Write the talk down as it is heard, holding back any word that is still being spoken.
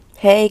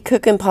Hey,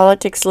 Cooking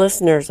Politics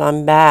listeners,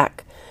 I'm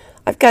back.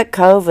 I've got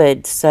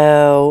COVID,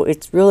 so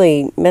it's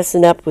really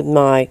messing up with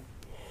my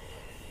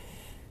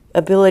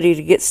ability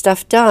to get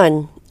stuff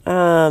done.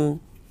 I've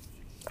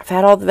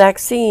had all the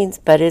vaccines,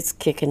 but it's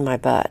kicking my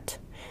butt.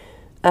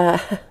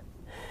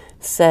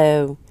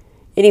 So,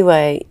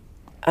 anyway,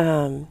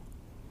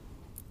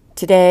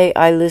 today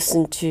I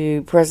listened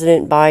to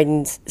President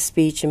Biden's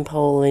speech in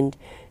Poland,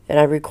 and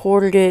I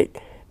recorded it,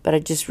 but I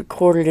just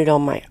recorded it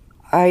on my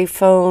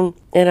iPhone,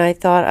 and I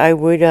thought I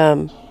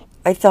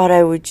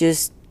would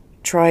just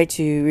try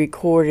to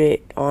record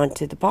it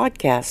onto the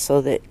podcast so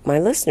that my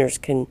listeners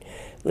can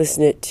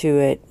listen to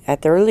it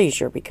at their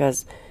leisure,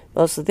 because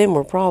most of them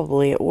were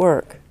probably at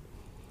work.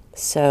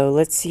 So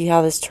let's see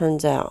how this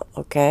turns out,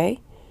 okay?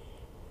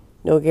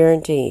 No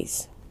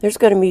guarantees. There's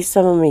going to be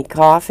some of me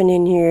coughing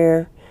in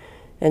here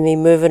and me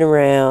moving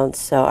around,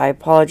 so I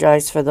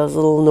apologize for those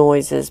little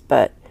noises,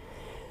 but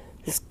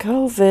this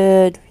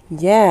COVID,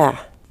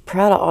 yeah.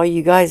 Proud of all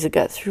you guys that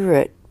got through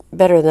it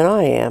better than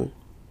I am.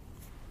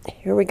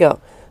 Here we go.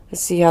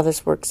 Let's see how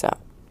this works out.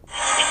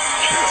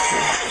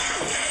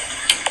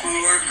 One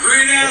of our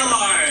great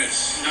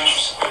allies,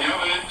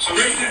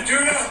 President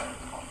Duda,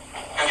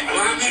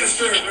 Prime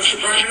Minister, Mr.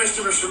 Prime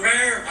Minister, Mr.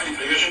 Mayor,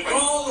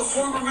 all the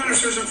former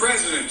ministers and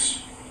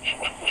presidents,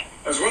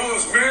 as well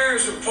as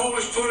mayors and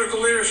Polish political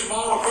leaders from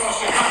all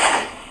across the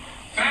country.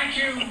 Thank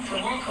you for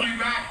welcoming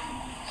back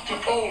to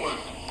Poland.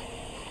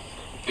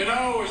 You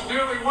know, it was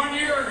nearly 1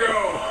 year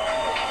ago.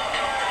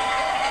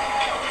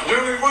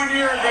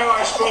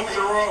 I spoke at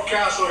the Royal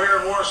Castle here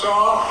in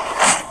Warsaw.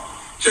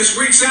 Just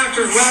weeks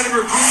after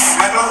Vladimir Putin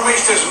had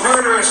unleashed his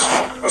murderous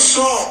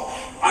assault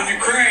on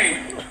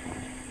Ukraine.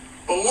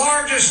 The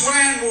largest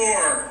land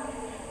war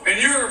in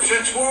Europe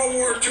since World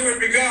War II had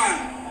begun.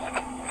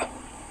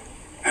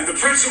 And the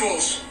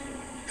principles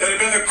that have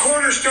been the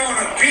cornerstone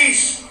of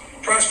peace,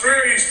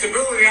 prosperity, and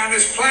stability on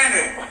this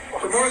planet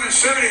for more than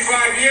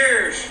 75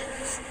 years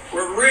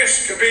were at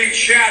risk of being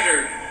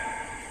shattered.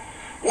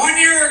 1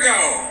 year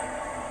ago,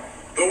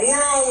 the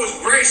world was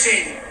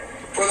bracing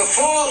for the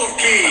fall of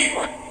Kyiv.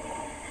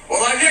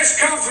 Well, I just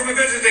come from a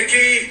visit to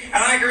Kyiv,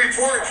 and I can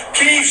report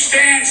Kyiv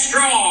stands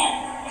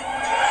strong.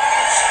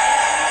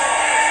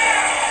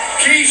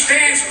 Kyiv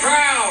stands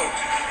proud.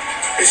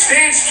 It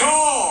stands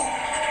tall.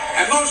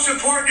 And most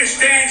important, it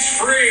stands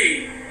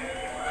free.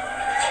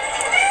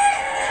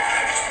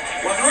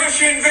 When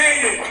Russia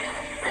invaded,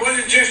 it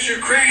wasn't just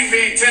Ukraine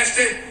being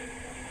tested.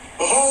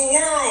 The whole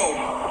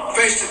world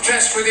faced a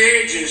test for the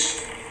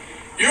ages.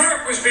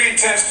 Europe was being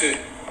tested.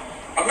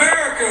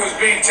 America was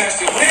being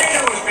tested.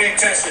 NATO was being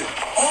tested.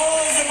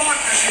 All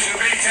democracies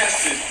were being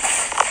tested.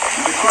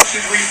 And the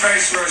questions we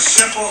faced were as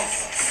simple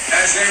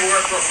as they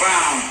were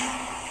profound.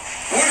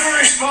 Would we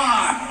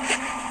respond?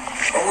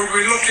 Or would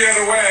we look the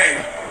other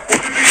way?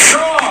 Would we be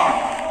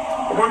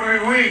strong? Or would we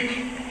be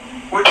weak?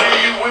 Would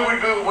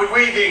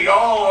we,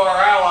 all of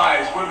our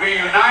allies, would be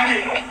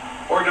united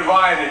or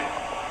divided?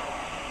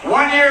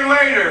 1 year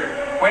later,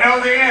 we know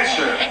the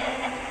answer.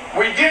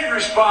 We did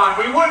respond.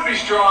 We would be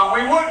strong.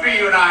 We would be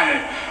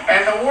united.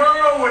 And the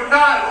world would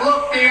not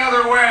look the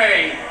other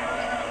way.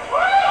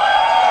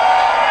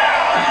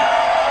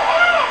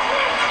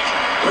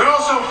 We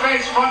also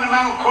face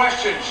fundamental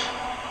questions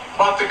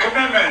about the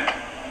commitment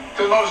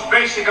to the most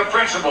basic of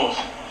principles.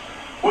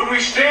 Would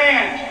we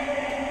stand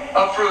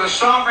up for the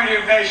sovereignty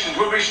of nations?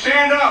 Would we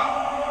stand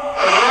up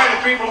for the right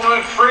of people to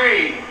live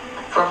free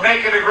from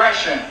naked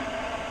aggression?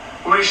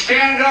 Would we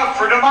stand up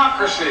for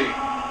democracy?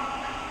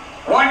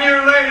 1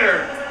 year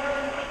later,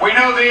 we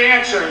know the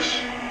answers.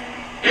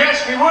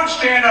 Yes, we would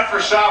stand up for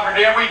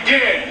sovereignty, and we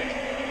did.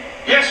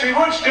 Yes, we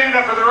would stand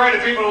up for the right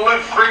of people to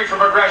live free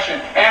from aggression,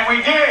 and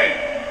we did.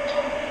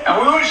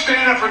 And we would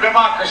stand up for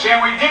democracy,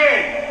 and we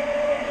did.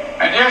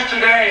 And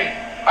yesterday,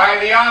 I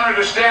had the honor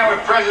to stand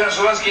with President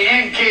Zelensky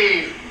in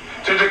Kyiv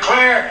to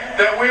declare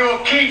that we will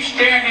keep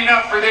standing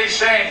up for these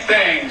same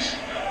things,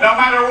 no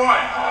matter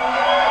what.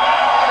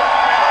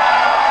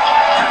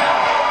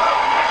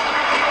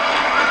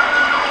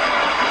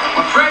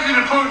 When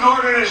President Putin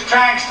ordered his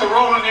tanks to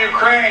roll into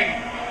Ukraine,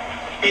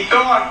 he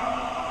thought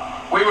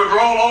we would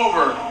roll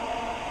over.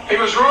 He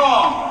was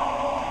wrong.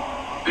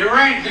 The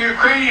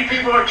Ukrainian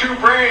people are too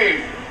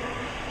brave.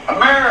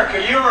 America,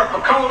 Europe,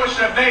 a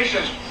coalition of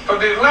nations from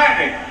the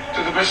Atlantic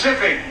to the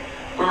Pacific,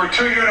 we were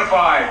too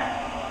unified.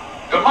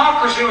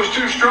 Democracy was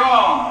too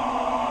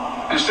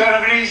strong. Instead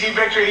of an easy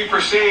victory he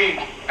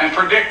perceived and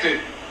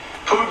predicted,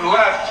 Putin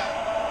left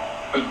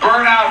with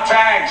burnt-out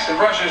tanks and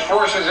Russia's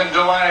forces in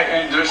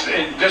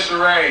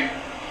disarray.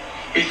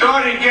 He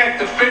thought he'd get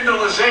the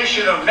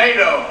Finlandization of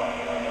NATO.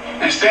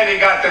 Instead, he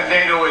got the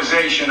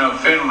NATOization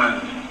of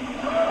Finland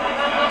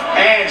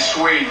and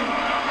Sweden.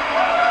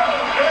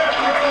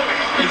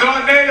 He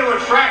thought NATO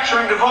would fracture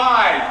and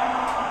divide.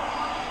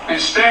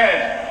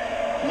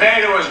 Instead,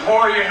 NATO is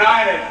more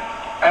united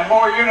and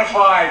more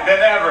unified than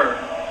ever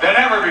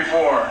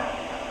before.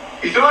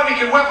 He thought he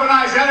could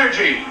weaponize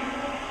energy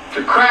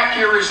to crack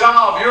your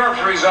resolve,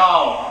 Europe's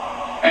resolve.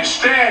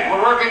 Instead,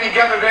 we're working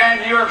together to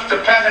end Europe's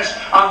dependence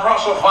on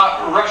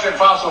Russian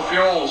fossil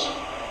fuels.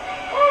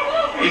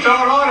 He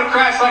thought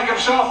autocrats like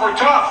himself were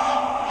tough,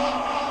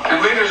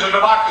 and leaders of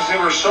democracy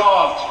were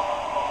soft.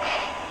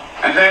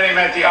 And then he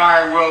met the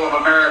iron will of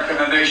America and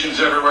the nations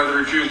everywhere that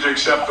refused to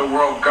accept the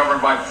world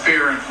governed by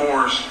fear and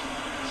force.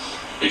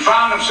 He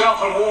found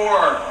himself in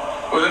war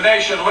with a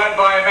nation led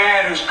by a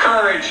man whose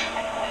courage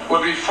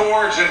would be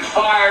forged in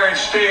fire and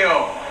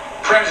steel,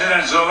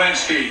 President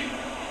Zelensky.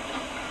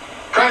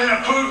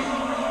 President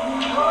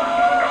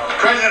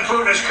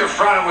Putin is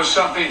confronted with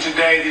something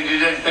today that he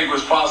didn't think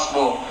was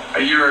possible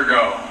a year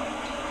ago.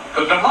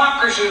 The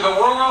democracies of the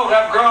world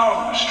have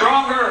grown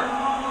stronger,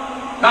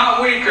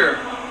 not weaker.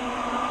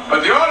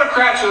 But the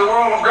autocrats of the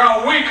world have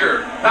grown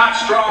weaker, not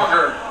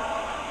stronger.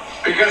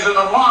 Because in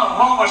the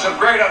moments of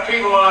great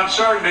upheaval and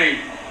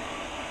uncertainty,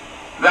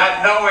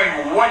 that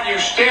knowing what you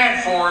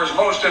stand for is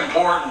most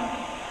important.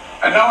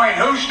 And knowing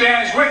who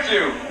stands with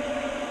you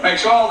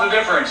makes all the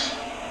difference.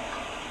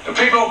 The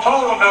people of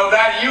Poland know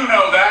that, you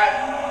know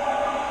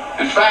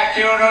that. In fact,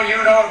 you know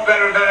it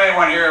better than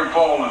anyone here in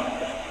Poland.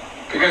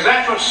 Because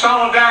that's what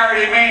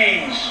solidarity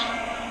means.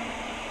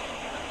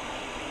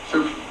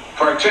 Through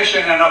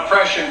partition and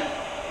oppression,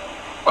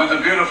 when the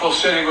beautiful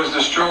city was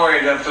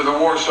destroyed after the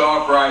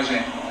Warsaw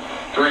Uprising,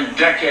 during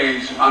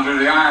decades under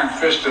the iron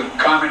fist of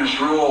communist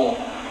rule,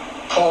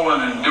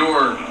 Poland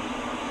endured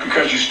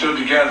because you stood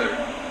together.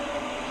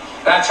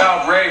 That's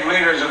how brave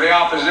leaders of the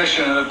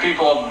opposition and the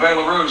people of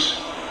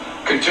Belarus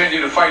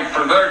continue to fight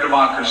for their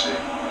democracy.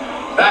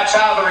 That's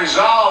how the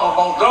resolve of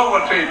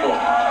Moldovan people,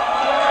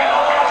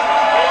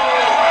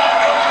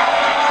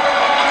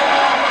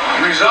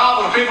 the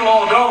resolve of the people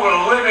of Moldova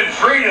to live in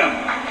freedom,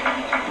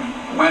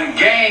 when it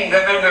gained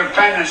them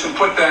independence and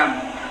put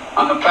them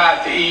on the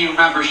path to EU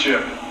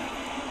membership.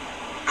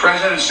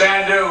 President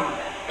Sandu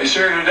is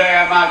here today.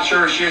 I'm not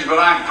sure she is, but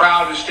I'm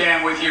proud to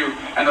stand with you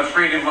and the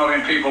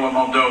freedom-loving people of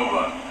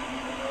Moldova.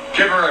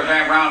 Give her a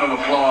round of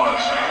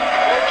applause.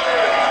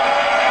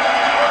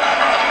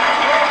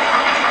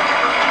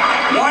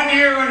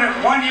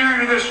 1 year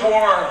into this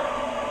war,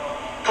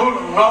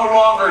 Putin no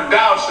longer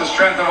doubts the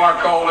strength of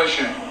our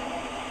coalition,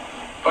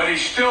 but he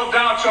still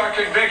doubts our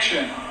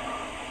conviction.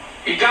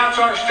 He doubts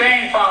our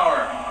staying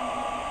power.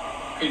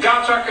 He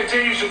doubts our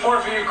continued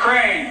support for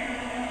Ukraine.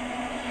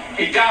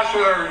 He doubts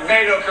whether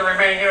NATO can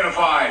remain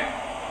unified.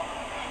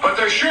 But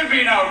there should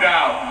be no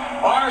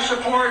doubt. Our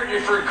support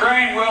for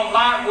Ukraine will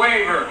not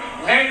waver.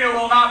 NATO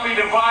will not be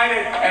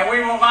divided, and we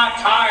will not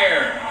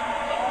tire.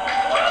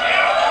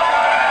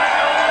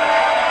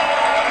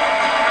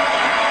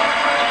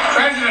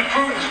 President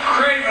Putin's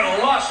craven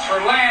lust for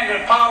land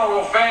and power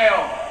will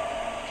fail,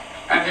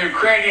 and the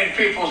Ukrainian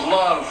people's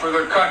love for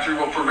their country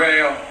will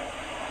prevail.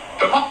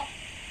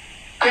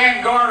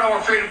 Stand guard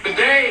over freedom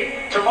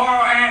today,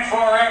 tomorrow, and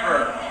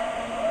forever.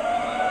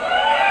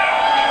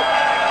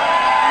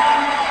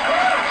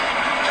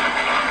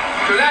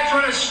 So that's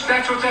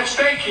what's at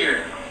stake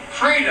here.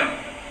 Freedom.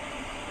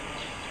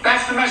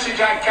 That's the message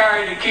I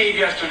carried to Kyiv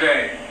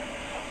yesterday,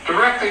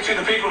 directly to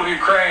the people of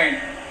Ukraine.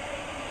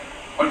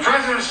 When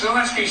President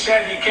Zelensky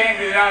said he came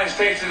to the United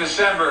States in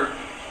December,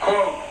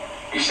 quote,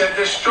 he said,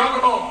 this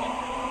struggle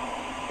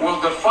will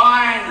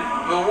define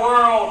the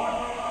world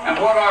and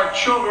what our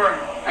children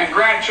and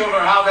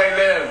grandchildren, how they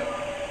live,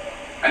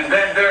 and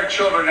then their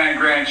children and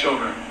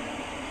grandchildren.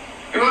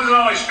 He wasn't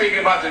only speaking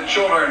about the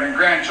children and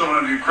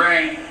grandchildren of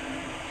Ukraine,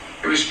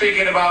 he was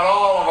speaking about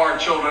all of our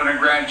children and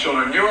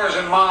grandchildren, yours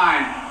and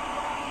mine.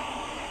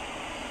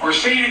 We're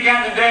seeing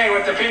again today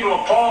what the people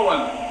of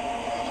Poland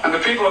and the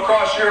people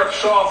across Europe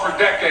saw for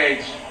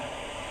decades.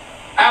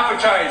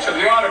 Appetites of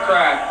the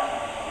autocrat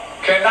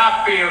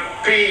cannot be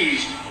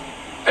appeased.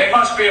 They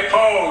must be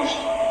opposed.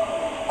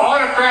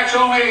 Autocrats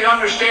only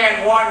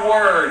understand one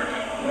word: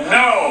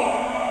 no,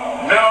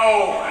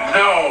 no,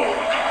 no.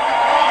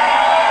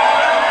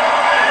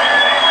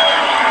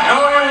 No,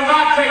 you will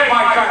not take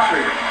my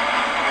country.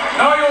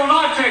 No, you will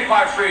not take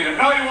my freedom.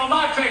 No, you will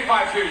not take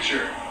my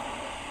future.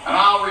 And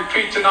I'll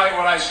repeat tonight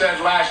what I said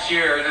last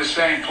year in this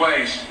same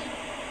place.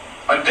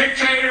 A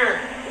dictator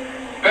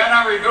bent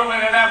on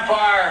rebuilding an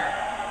empire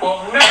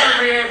will never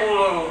be able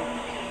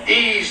to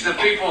ease the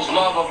people's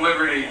love of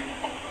liberty.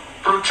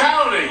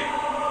 Brutality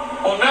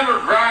will never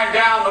grind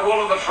down the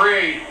will of the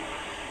free.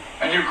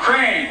 And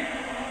Ukraine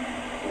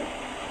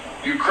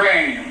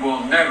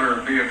will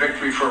never be a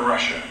victory for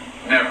Russia.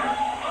 Never.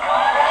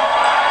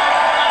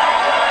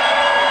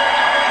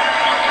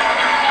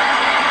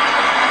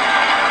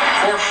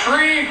 For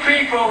free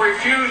people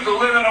refuse to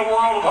live in a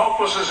world of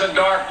hopelessness and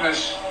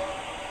darkness.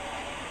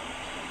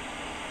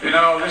 You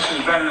know, this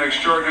has been an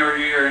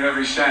extraordinary year in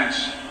every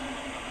sense.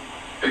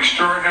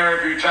 Extraordinary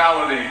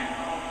brutality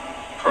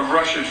from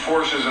Russian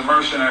forces and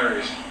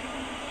mercenaries.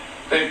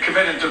 They've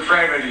committed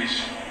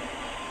depravities,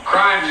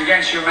 crimes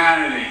against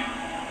humanity,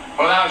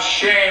 without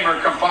shame or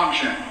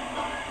compunction.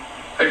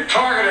 They've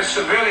targeted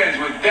civilians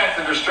with death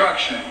and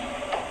destruction,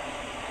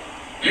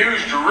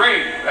 used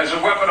rape as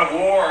a weapon of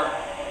war,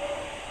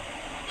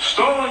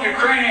 stolen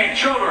Ukrainian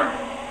children,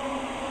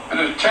 in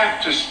an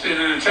attempt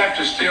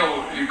to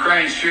steal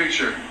Ukraine's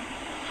future.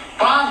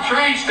 Bomb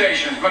train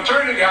stations,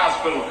 maternity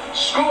hospitals,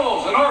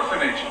 schools, and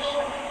orphanages.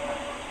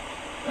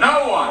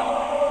 No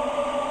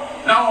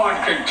one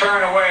can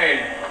turn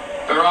away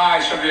their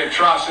eyes from the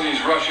atrocities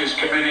Russia is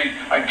committing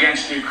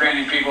against the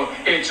Ukrainian people.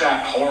 It's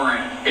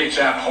abhorrent. It's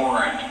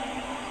abhorrent.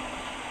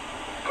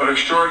 But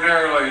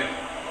extraordinarily,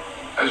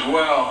 as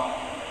well,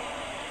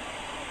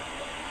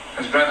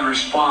 has been the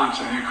response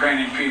of the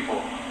Ukrainian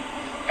people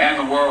and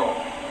the world.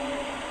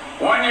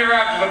 1 year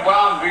after the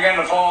bombs began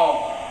to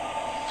fall,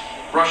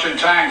 Russian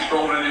tanks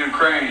rolled into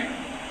Ukraine.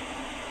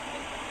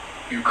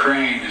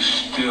 Ukraine is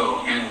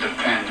still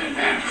independent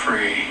and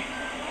free.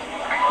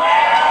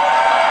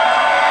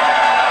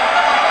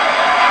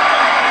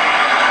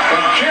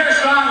 From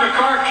Kherson to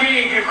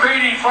Kharkiv,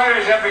 Ukrainian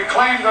fighters have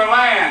reclaimed their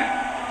land.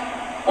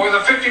 More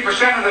than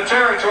 50% of the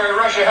territory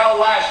Russia held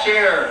last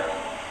year.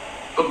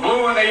 The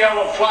blue and the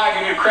yellow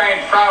flag of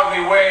Ukraine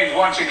proudly waves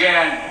once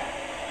again.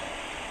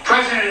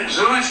 President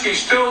Zelensky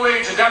still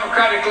leads a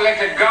democratically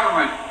elected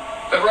government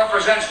that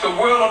represents the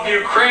will of the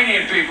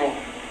Ukrainian people.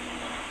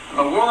 And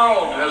the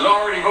world has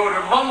already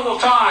voted multiple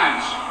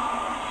times,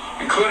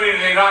 including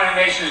the United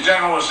Nations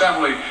General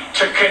Assembly,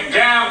 to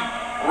condemn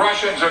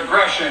Russia's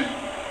aggression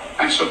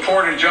and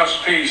support a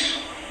just peace.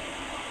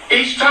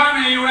 Each time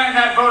in the UN,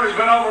 that vote has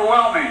been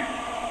overwhelming.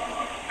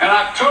 In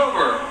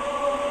October,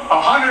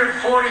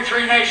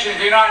 143 nations,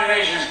 the United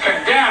Nations,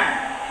 condemned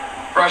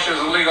Russia's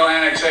illegal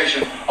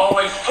annexation.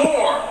 Only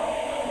four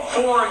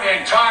in the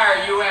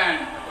entire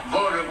UN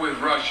voted with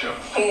Russia.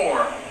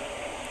 4.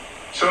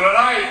 So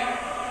tonight,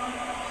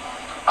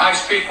 I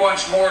speak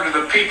once more to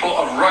the people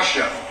of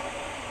Russia.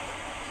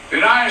 The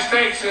United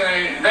States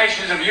and the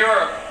nations of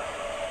Europe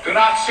do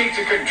not seek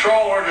to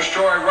control or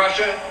destroy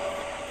Russia.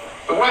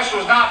 The West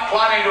was not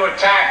plotting to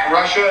attack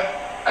Russia,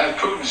 as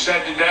Putin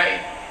said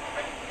today.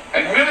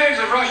 And millions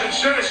of Russian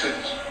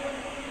citizens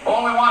who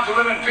only want to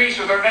live in peace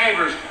with their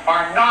neighbors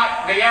are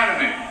not the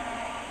enemy.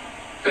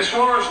 This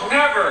war is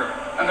never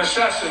a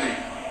necessity.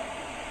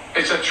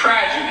 It's a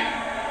tragedy.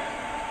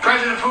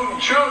 President Putin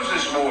chose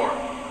this war.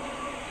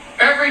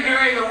 Every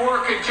day the war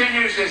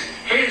continues is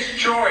his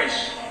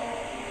choice.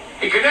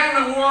 He could end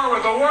the war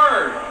with a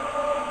word.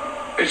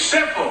 It's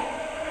simple.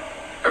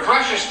 If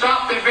Russia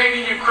stopped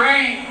invading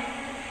Ukraine,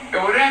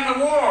 it would end the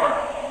war.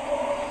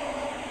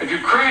 If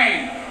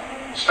Ukraine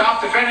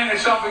stopped defending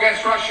itself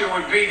against Russia, it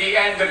would be the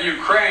end of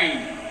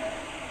Ukraine.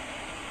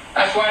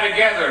 That's why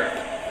together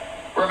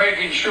we're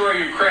making sure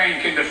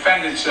Ukraine can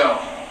defend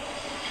itself.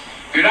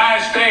 The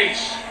United States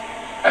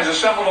has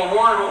assembled a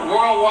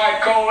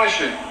worldwide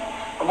coalition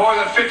of more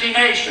than 50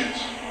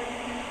 nations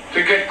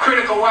to get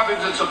critical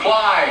weapons and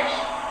supplies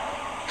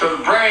to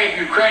the brave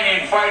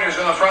Ukrainian fighters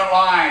on the front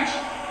lines.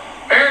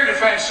 Air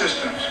defense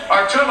systems,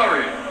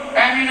 artillery,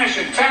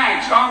 ammunition,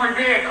 tanks, armored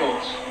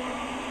vehicles.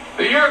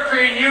 The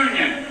European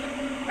Union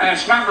and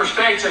its member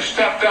states have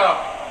stepped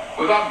up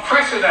with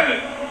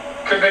unprecedented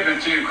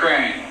commitment to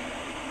Ukraine.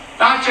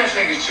 Not just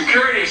in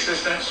security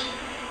assistance,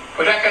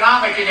 but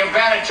economic and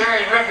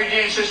humanitarian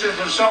refugee assistance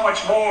and so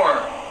much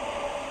more.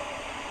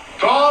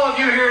 To all of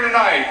you here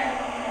tonight,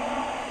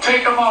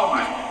 take a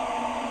moment,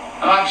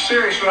 and I'm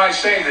serious when I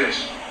say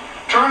this.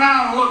 Turn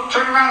around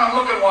and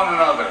look at one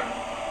another.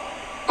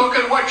 Look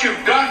at what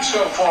you've done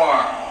so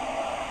far.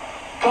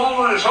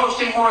 Poland is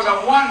hosting more than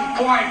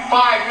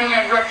 1.5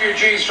 million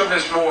refugees from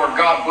this war.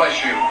 God bless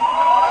you.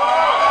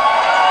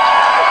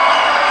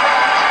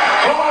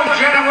 Poland's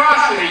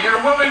generosity,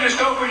 your willingness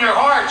to open your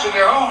hearts and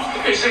your homes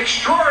is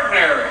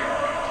extraordinary.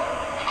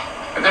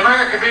 And the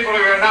American people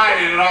are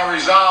united in our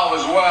resolve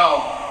as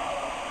well.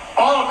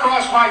 All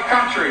across my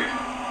country,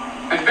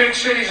 in big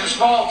cities and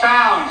small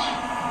towns,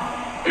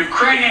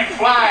 Ukrainian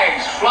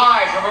flags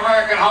fly from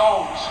American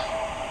homes.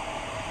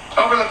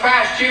 Over the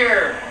past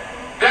year,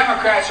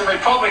 Democrats and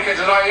Republicans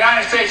in our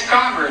United States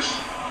Congress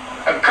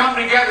have come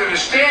together to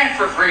stand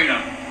for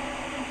freedom.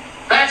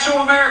 That's who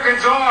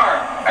Americans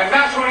are, and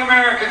that's what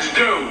Americans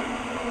do.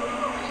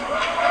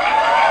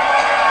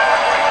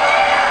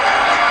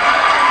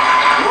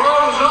 The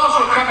world is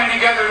also coming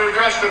together to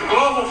address the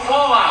global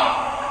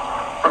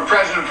fallout from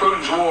President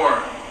Putin's war.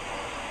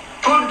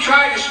 Putin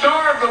tried to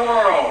starve the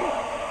world,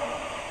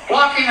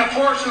 blocking the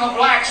ports in the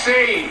Black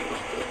Sea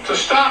to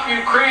stop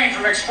Ukraine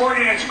from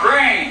exporting its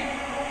grain,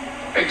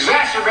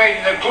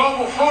 exacerbating the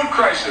global food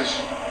crisis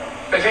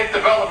that hit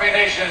developing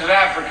nations in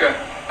Africa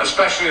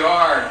especially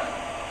hard.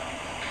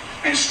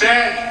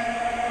 Instead,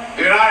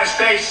 the United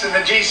States and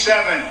the G7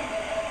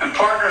 and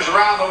partners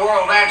around the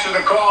world answer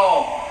the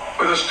call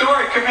with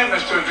historic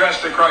commitments to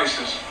address the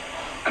crisis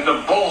and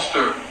to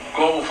bolster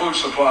global food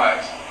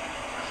supplies.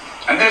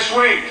 And this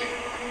week,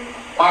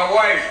 my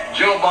wife,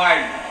 Jill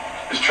Biden,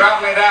 is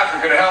traveling to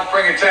Africa to help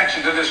bring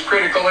attention to this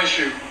critical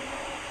issue.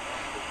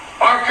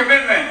 Our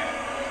commitment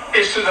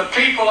is to the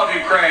people of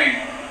Ukraine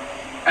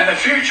and the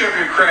future of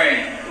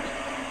Ukraine.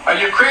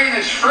 A Ukraine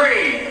that's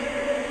free,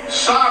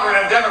 sovereign,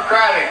 and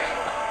democratic.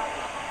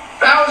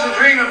 That was the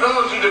dream of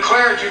those who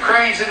declared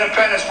Ukraine's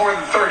independence more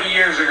than 30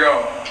 years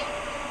ago,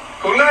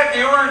 who led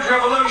the Orange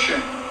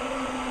Revolution,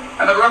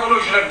 and the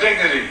Revolution of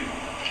Dignity,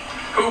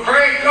 who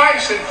braved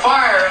ice and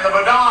fire in the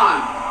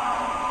Maidan,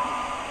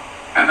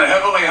 and the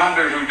Heavenly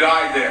 100 who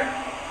died there,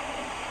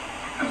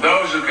 and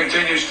those who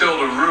continue still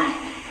to root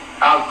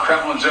out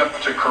Kremlin's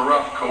effort to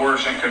corrupt,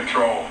 coerce, and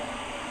control.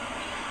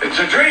 It's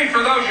a dream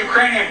for those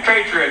Ukrainian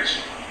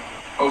patriots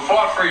who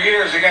fought for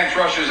years against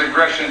Russia's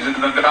aggressions in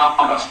the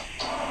Donbass,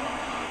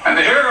 and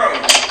the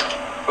heroes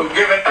who've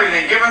given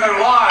everything, given their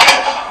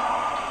lives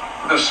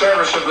in the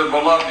service of the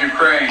beloved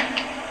Ukraine.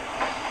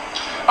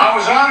 I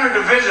was honored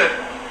to visit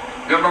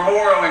the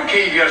memorial in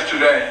Kyiv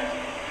yesterday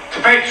to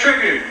pay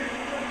tribute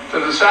to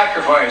the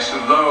sacrifice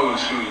of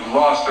those who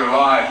lost their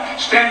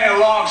lives, standing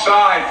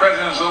alongside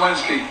President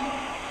Zelensky.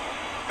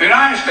 The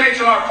United States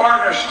and our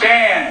partners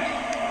stand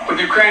with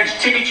Ukraine's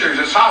teachers,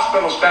 its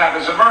hospital staff,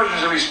 its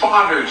emergency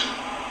responders.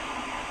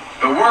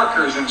 The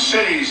workers in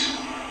cities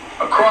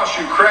across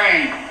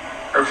Ukraine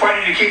are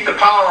fighting to keep the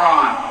power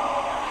on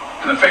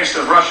in the face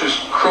of Russia's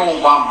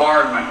cruel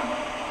bombardment.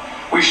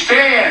 We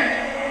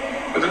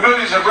stand with the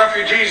millions of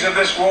refugees of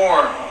this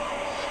war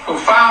who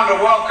found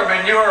a welcome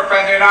in Europe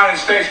and the United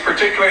States,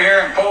 particularly here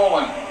in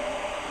Poland.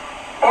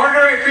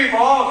 Ordinary people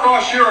all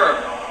across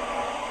Europe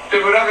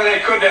did whatever they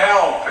could to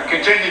help and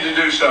continue to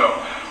do so.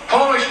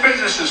 Polish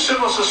businesses,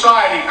 civil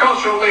society,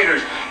 cultural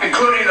leaders,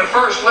 including the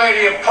First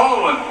Lady of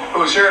Poland,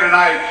 who is here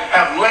tonight,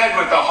 have led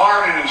with the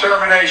heart and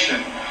determination,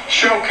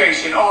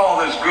 showcasing all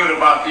that's good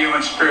about the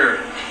human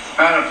spirit.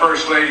 Madam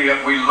First Lady,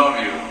 we love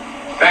you.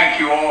 Thank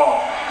you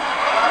all.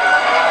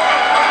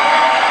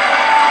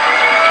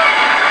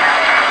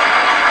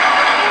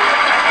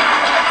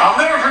 I'll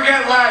never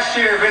forget last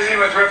year visiting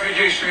with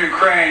refugees from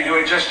Ukraine who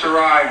had just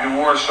arrived in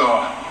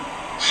Warsaw.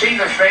 Seeing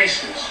their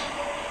faces,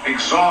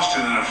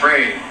 exhausted and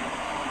afraid,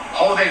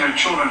 holding their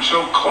children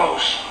so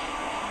close,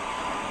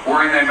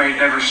 worrying they may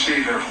never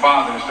see their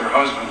fathers, their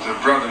husbands, their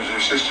brothers, their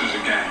sisters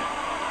again.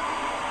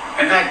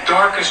 In that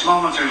darkest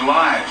moment of their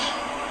lives,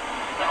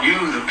 you,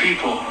 the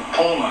people of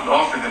Poland,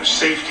 offered them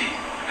safety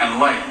and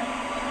light.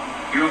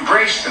 You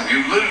embraced them.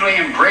 You literally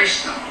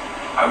embraced them.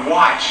 I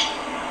watched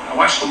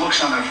the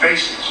looks on their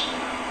faces.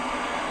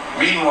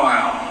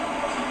 Meanwhile,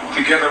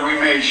 together we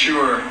made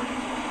sure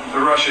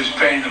that Russia's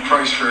paying the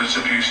price for its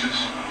abuses.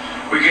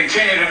 We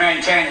continue to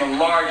maintain the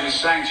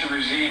largest sanction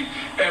regime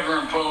ever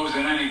imposed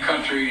in any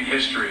country in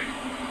history.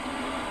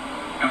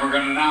 And we're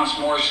going to announce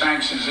more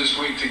sanctions this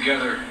week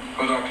together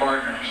with our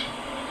partners.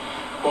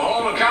 We'll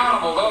hold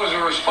accountable those who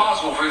are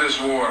responsible for this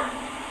war.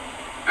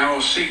 And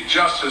we'll seek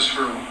justice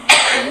for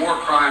war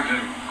crimes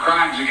and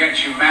crimes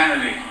against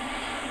humanity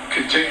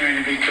continuing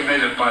to be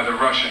committed by the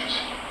Russians.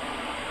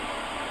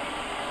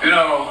 You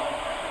know,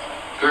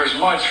 there's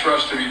much for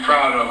us to be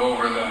proud of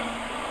over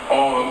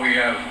all that we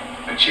have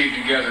achieved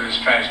together this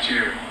past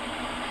year.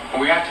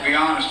 But we have to be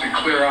honest and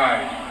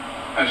clear-eyed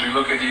as we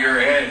look at the year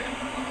ahead.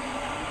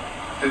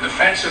 The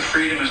defense of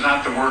freedom is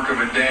not the work of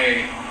a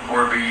day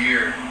or of a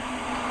year.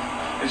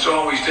 It's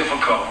always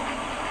difficult.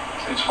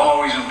 It's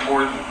always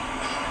important.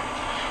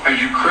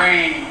 As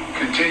Ukraine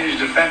continues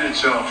to defend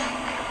itself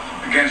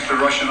against the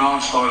Russian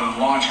onslaught and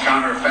launch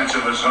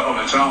counteroffensive of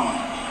its own,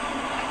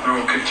 there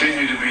will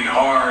continue to be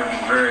hard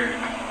and very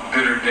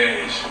bitter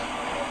days.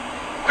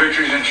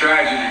 Victories and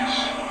tragedies.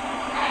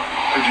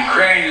 But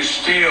Ukraine is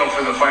steel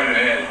for the fight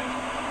ahead.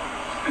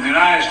 And the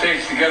United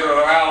States, together with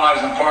our allies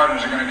and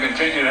partners, are going to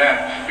continue to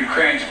have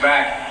Ukraine's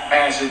back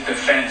as it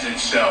defends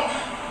itself.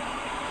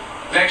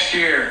 Next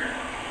year,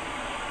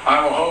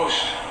 I will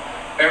host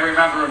every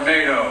member of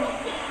NATO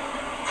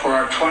for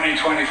our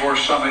 2024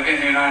 summit in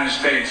the United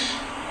States.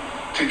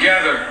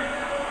 Together,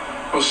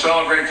 we'll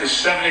celebrate the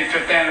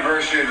 75th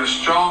anniversary of the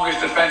strongest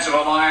defensive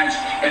alliance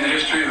in the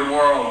history of the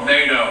world,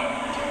 NATO.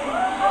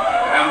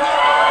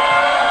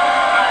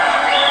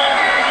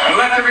 And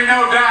let there be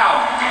no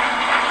doubt,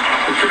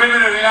 the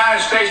commitment of the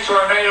United States to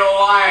our NATO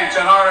alliance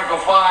in Article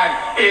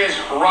 5 is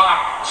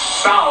rock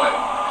solid.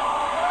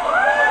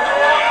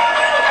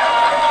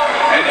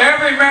 And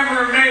every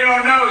member of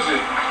NATO knows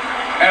it.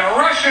 And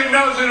Russia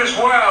knows it as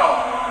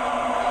well.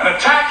 An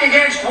attack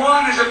against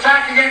one is an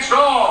attack against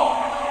all.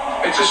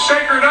 It's a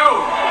sacred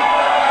oath.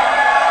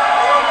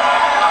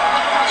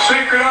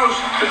 Sacred oath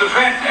to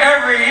defend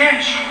every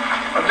inch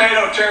of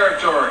NATO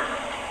territory.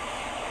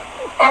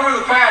 Over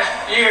the past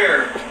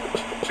year,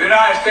 the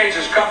United States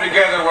has come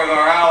together with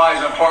our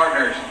allies and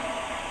partners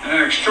in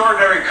an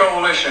extraordinary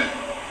coalition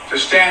to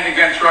stand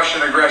against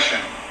Russian aggression.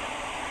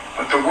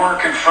 But the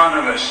work in front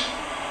of us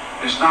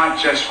is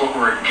not just what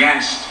we're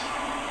against.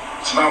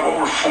 It's about what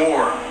we're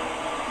for.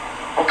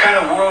 What kind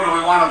of world do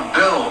we want to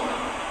build?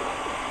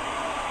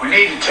 We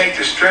need to take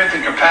the strength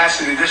and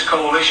capacity of this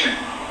coalition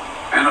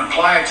and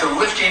apply it to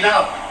lifting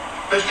up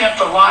the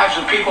lives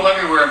of people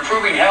everywhere,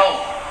 improving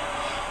health,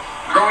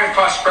 growing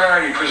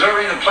prosperity,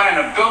 preserving the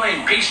planet,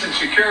 building peace and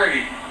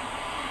security,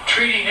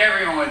 treating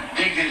everyone with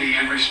dignity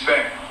and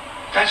respect.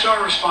 That's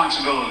our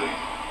responsibility.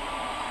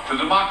 The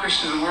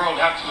democracies of the world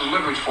have to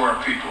deliver it for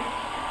our people.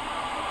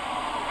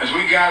 As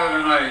we gather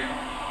tonight,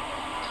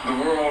 the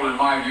world, in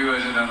my view,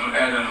 is at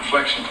an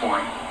inflection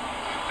point.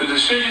 The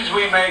decisions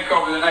we make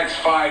over the next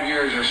 5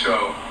 years or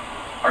so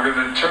are going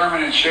to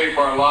determine and shape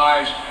our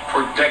lives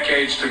for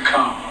decades to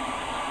come.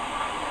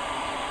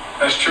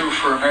 That's true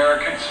for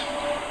Americans.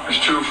 It's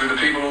true for the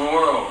people of the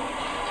world.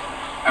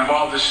 And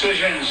while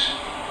decisions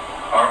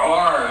are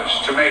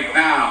ours to make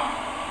now,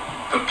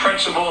 the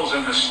principles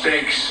and the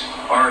stakes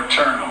are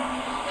eternal.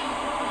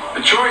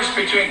 The choice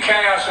between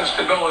chaos and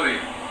stability,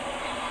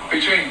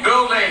 between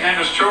building and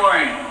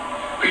destroying,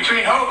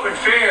 between hope and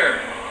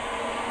fear,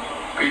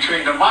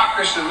 between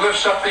democracy that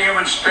lifts up the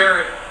human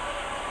spirit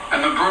and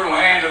the brutal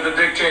hand of the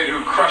dictator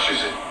who crushes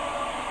it,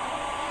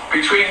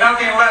 between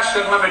nothing less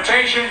than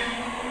limitation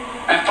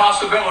and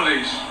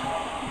possibilities.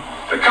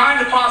 The kind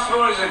of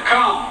possibilities that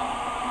come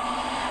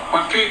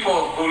when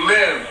people who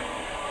live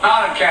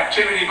not in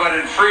captivity but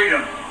in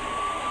freedom.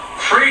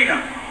 Freedom.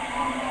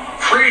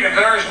 Freedom.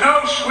 There is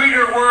no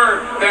sweeter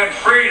word than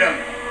freedom.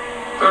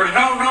 There is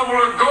no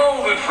nobler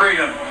goal than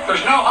freedom.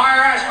 There's no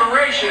higher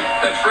aspiration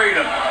than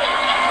freedom.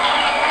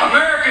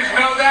 Americans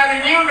know that,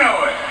 and you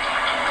know it.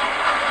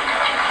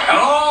 And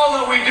all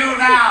that we do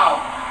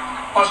now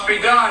must be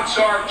done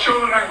so our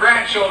children and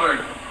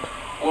grandchildren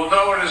will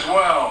know it as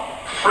well.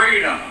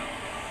 Freedom.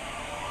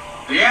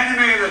 The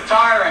enemy of the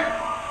tyrant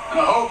and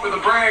the hope of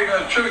the brave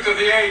and the truth of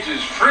the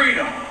ages.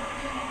 Freedom.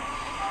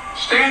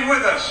 Stand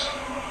with us.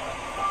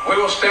 We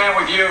will stand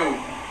with you.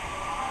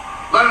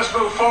 Let us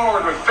move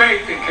forward with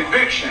faith and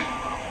conviction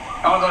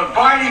and with an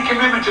abiding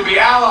commitment to be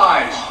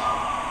allies,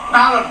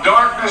 not of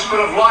darkness but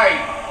of light,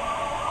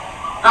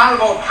 not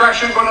of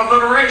oppression but of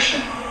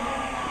liberation,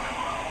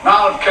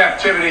 not of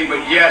captivity but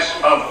yes,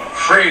 of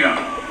freedom.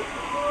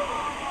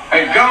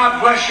 May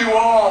God bless you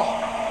all.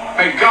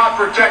 May God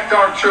protect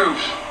our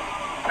troops.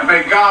 And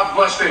may God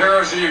bless the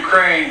heroes of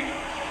Ukraine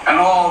and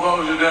all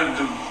those who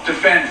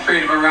defend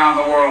freedom around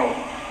the world.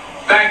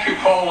 Thank you,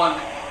 Poland.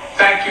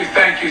 Thank you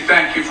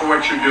for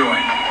what you're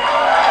doing.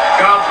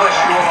 God bless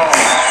you all.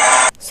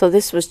 So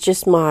this was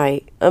just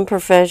my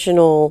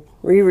unprofessional,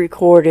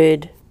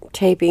 re-recorded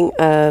taping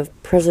of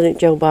President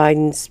Joe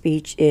Biden's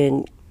speech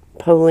in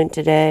Poland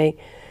today.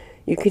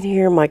 You can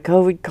hear my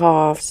COVID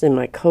coughs and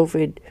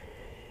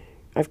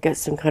I've got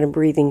some kind of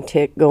breathing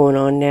tic going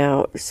on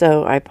now,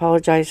 so I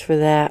apologize for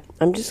that.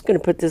 I'm just going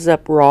to put this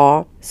up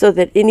raw so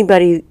that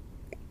anybody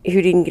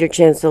who didn't get a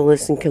chance to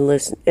listen can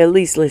at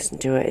least listen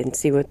to it and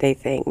see what they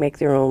think, make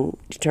their own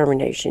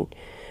determination.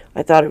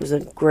 I thought it was a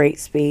great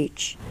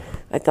speech.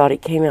 I thought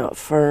it came out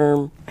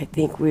firm. I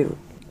think we're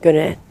going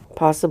to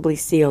possibly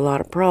see a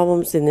lot of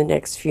problems in the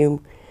next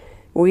few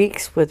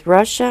weeks with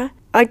Russia.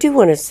 I do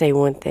want to say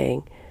one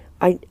thing.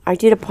 I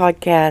did a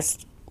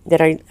podcast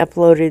that I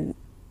uploaded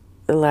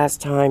the last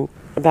time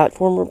about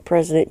former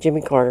President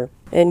Jimmy Carter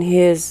and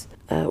his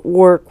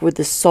work with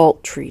the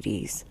SALT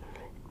treaties.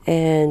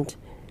 And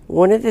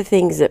one of the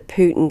things that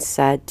Putin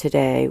said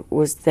today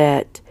was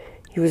that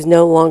he was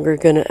no longer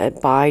going to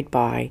abide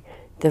by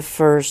the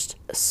first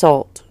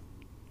SALT.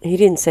 He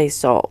didn't say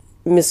SALT.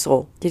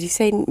 Missile. Did he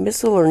say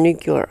missile or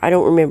nuclear? I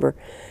don't remember.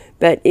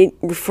 But it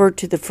referred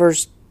to the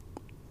first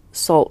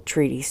SALT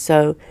treaty.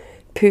 So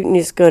Putin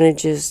is going to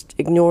just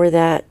ignore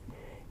that.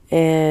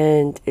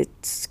 And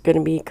it's going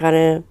to be kind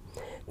of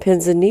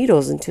pins and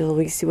needles until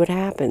we see what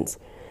happens.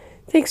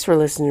 Thanks for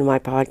listening to my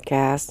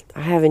podcast.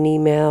 I have an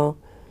email,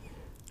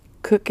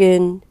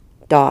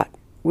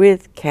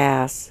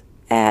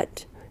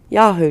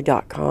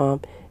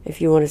 cookin.withcass@yahoo.com.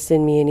 If you want to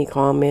send me any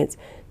comments,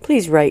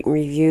 please rate and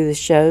review the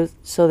show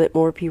so that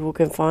more people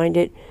can find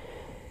it.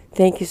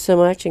 Thank you so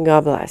much, and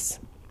God bless.